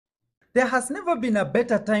There has never been a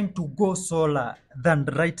better time to go solar than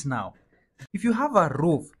right now. If you have a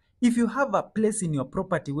roof, if you have a place in your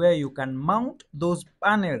property where you can mount those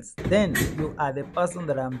panels, then you are the person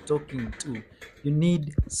that I'm talking to. You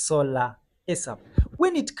need solar ASAP.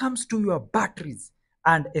 When it comes to your batteries,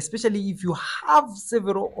 and especially if you have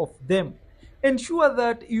several of them, ensure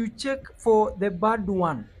that you check for the bad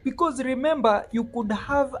one, because remember, you could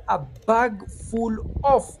have a bag full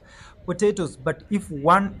of potatoes, but if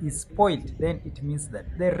one is spoiled, then it means that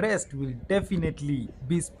the rest will definitely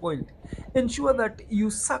be spoiled. Ensure that you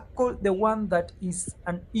circle the one that is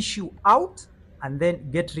an issue out and then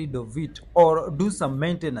get rid of it or do some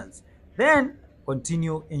maintenance. Then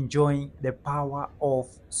continue enjoying the power of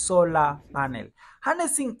solar panel.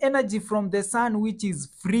 Harnessing energy from the sun, which is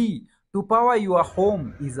free, to power your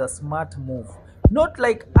home is a smart move, not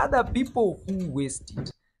like other people who waste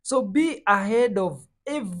it. So be ahead of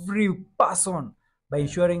every person by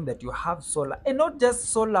ensuring that you have solar, and not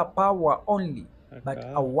just solar power only, but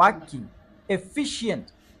a Okay. working,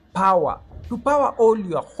 efficient power to power all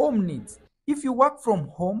your home needs. If you work from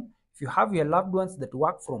home, if you have your loved ones that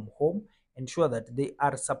work from home, ensure that they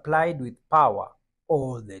are supplied with power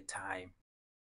all the time.